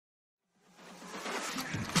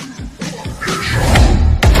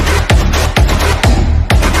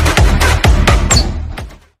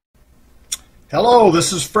Hello,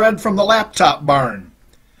 this is Fred from the Laptop Barn.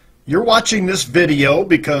 You're watching this video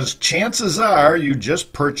because chances are you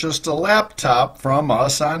just purchased a laptop from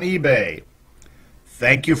us on eBay.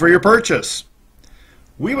 Thank you for your purchase.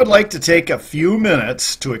 We would like to take a few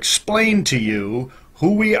minutes to explain to you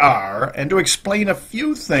who we are and to explain a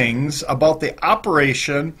few things about the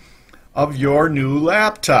operation of your new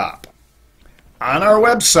laptop. On our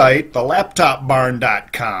website,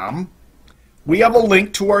 thelaptopbarn.com, we have a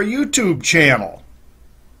link to our YouTube channel.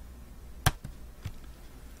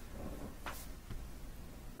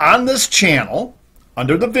 On this channel,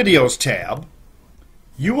 under the Videos tab,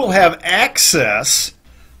 you will have access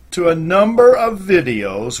to a number of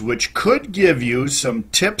videos which could give you some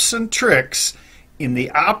tips and tricks in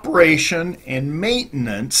the operation and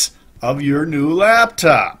maintenance of your new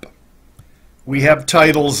laptop. We have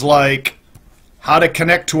titles like How to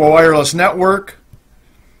Connect to a Wireless Network,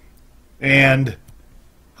 and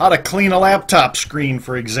how to clean a laptop screen,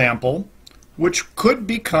 for example, which could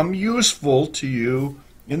become useful to you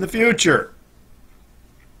in the future.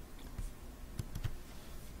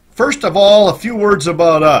 First of all, a few words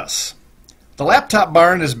about us. The Laptop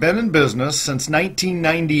Barn has been in business since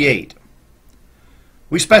 1998.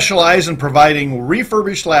 We specialize in providing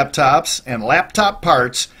refurbished laptops and laptop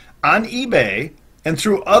parts on eBay and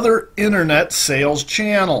through other internet sales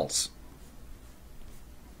channels.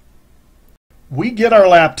 We get our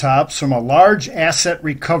laptops from a large asset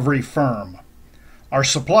recovery firm. Our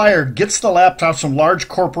supplier gets the laptops from large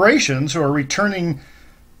corporations who are returning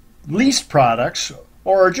leased products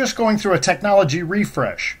or are just going through a technology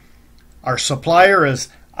refresh. Our supplier is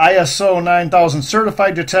ISO 9000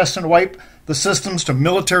 certified to test and wipe the systems to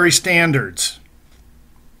military standards.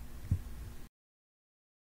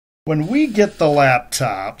 When we get the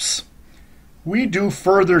laptops, we do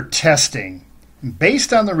further testing.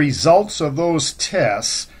 Based on the results of those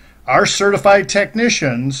tests, our certified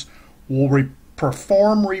technicians will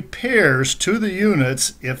perform repairs to the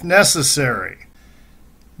units if necessary.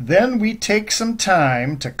 Then we take some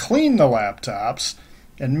time to clean the laptops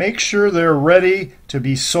and make sure they're ready to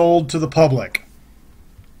be sold to the public.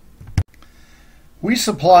 We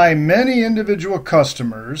supply many individual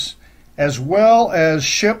customers as well as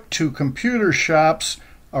ship to computer shops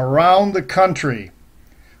around the country.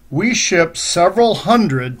 We ship several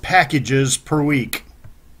hundred packages per week.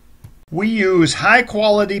 We use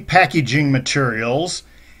high-quality packaging materials,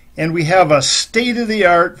 and we have a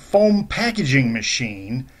state-of-the-art foam packaging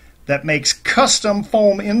machine that makes custom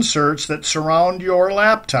foam inserts that surround your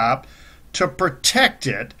laptop to protect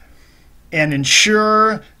it and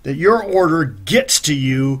ensure that your order gets to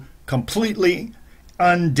you completely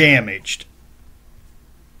undamaged.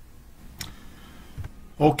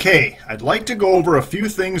 Okay, I'd like to go over a few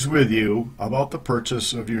things with you about the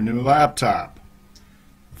purchase of your new laptop.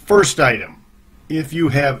 First item, if you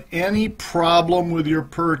have any problem with your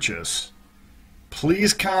purchase,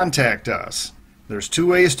 please contact us. There's two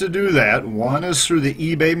ways to do that. One is through the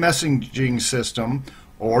eBay messaging system,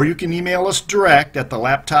 or you can email us direct at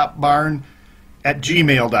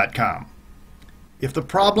thelaptopbarn@gmail.com. If the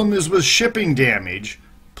problem is with shipping damage,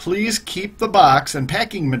 please keep the box and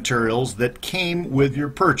packing materials that came with your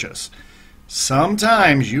purchase.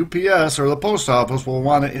 Sometimes UPS or the post office will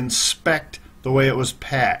want to inspect the way it was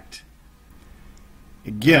packed.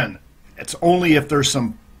 Again, it's only if there's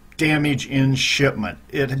some damage in shipment.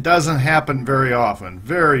 It doesn't happen very often.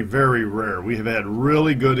 Very, very rare. We have had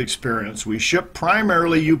really good experience. We ship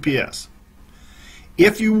primarily UPS.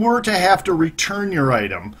 If you were to have to return your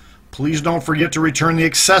item, please don't forget to return the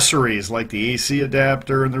accessories like the AC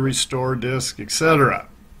adapter and the restore disc, etc.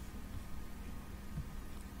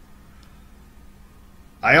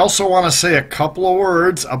 I also want to say a couple of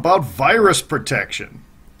words about virus protection.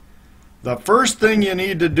 The first thing you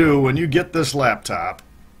need to do when you get this laptop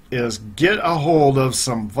is get a hold of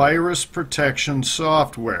some virus protection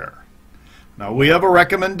software. Now, we have a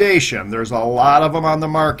recommendation. There's a lot of them on the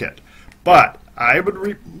market, but I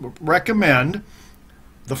would recommend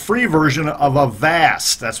the free version of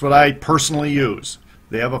Avast. That's what I personally use.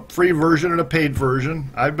 They have a free version and a paid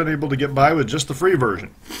version. I've been able to get by with just the free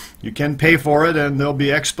version. You can pay for it, and there'll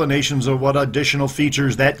be explanations of what additional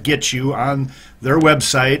features that gets you on their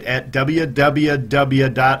website at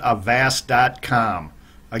www.avast.com.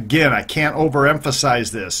 Again, I can't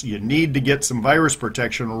overemphasize this. You need to get some virus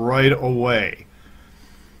protection right away.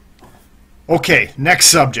 Okay, next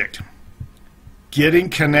subject. Getting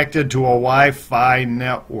connected to a Wi-Fi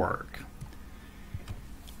network.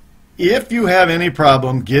 If you have any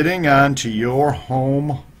problem getting onto your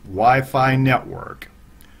home Wi-Fi network,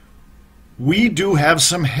 we do have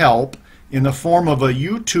some help in the form of a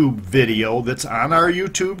YouTube video that's on our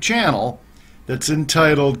YouTube channel that's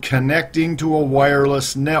entitled Connecting to a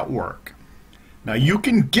Wireless Network. Now you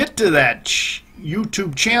can get to that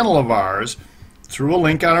YouTube channel of ours through a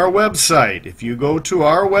link on our website. If you go to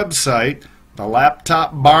our website,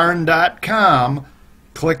 thelaptopbarn.com,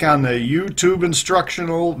 click on the YouTube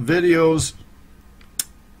instructional videos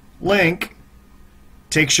link,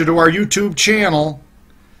 takes you to our YouTube channel.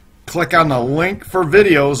 Click on the link for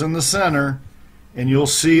videos in the center, and you'll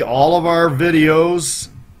see all of our videos.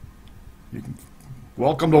 You're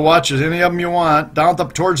welcome to watch as many of them you want. Down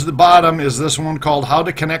towards the bottom is this one called How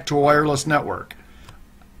to Connect to a Wireless Network.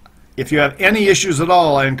 If you have any issues at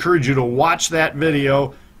all, I encourage you to watch that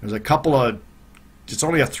video. There's a couple of, it's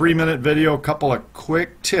only a 3-minute video, a couple of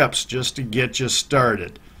quick tips just to get you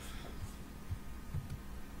started.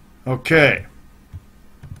 Okay.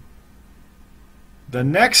 The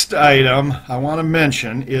next item I want to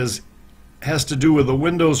mention has to do with the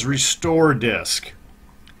Windows Restore disk.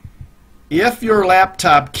 If your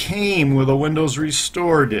laptop came with a Windows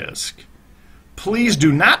Restore disk, please do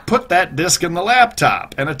not put that disk in the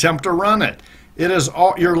laptop and attempt to run it.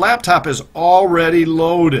 Your laptop is already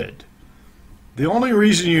loaded. The only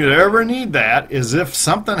reason you'd ever need that is if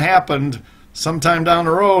something happened sometime down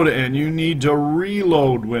the road and you need to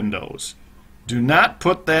reload Windows. Do not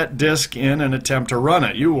put that disk in and attempt to run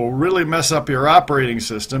it. You will really mess up your operating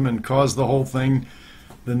system and cause the whole thing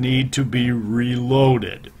the need to be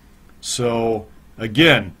reloaded. So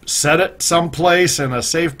again, set it someplace in a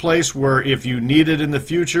safe place where if you need it in the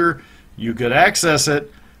future, you could access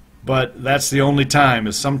it, but that's the only time,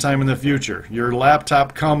 is sometime in the future. Your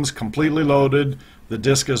laptop comes completely loaded, the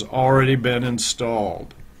disk has already been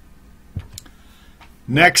installed.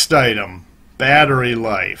 Next item, battery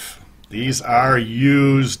life. These are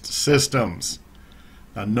used systems.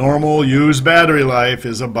 A normal used battery life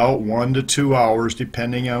is about 1 to 2 hours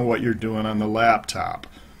depending on what you're doing on the laptop.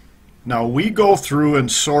 Now we go through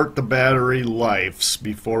and sort the battery lives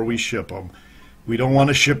before we ship them. We don't want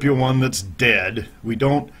to ship you one that's dead. We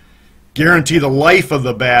don't guarantee the life of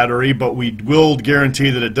the battery, but we will guarantee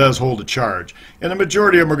that it does hold a charge. And the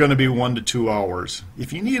majority of them are going to be 1 to 2 hours.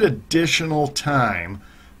 If you need additional time,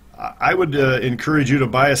 I would encourage you to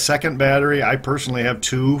buy a second battery. I personally have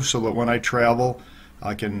 2 so that when I travel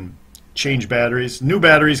I can change batteries. New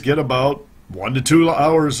batteries get about 1 to 2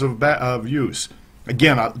 hours of use.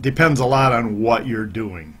 Again, it depends a lot on what you're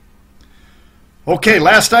doing. Okay,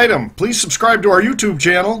 last item. Please subscribe to our YouTube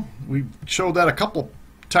channel. We showed that a couple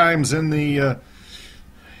times in this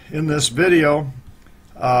video.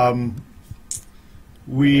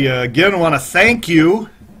 We again want to thank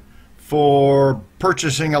you for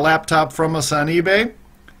purchasing a laptop from us on eBay.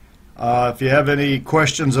 If you have any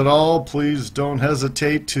questions at all, please don't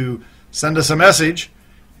hesitate to send us a message,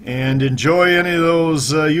 and enjoy any of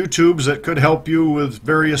those YouTubes that could help you with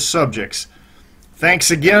various subjects. Thanks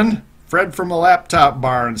again. Fred from the Laptop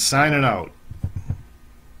Barn signing out.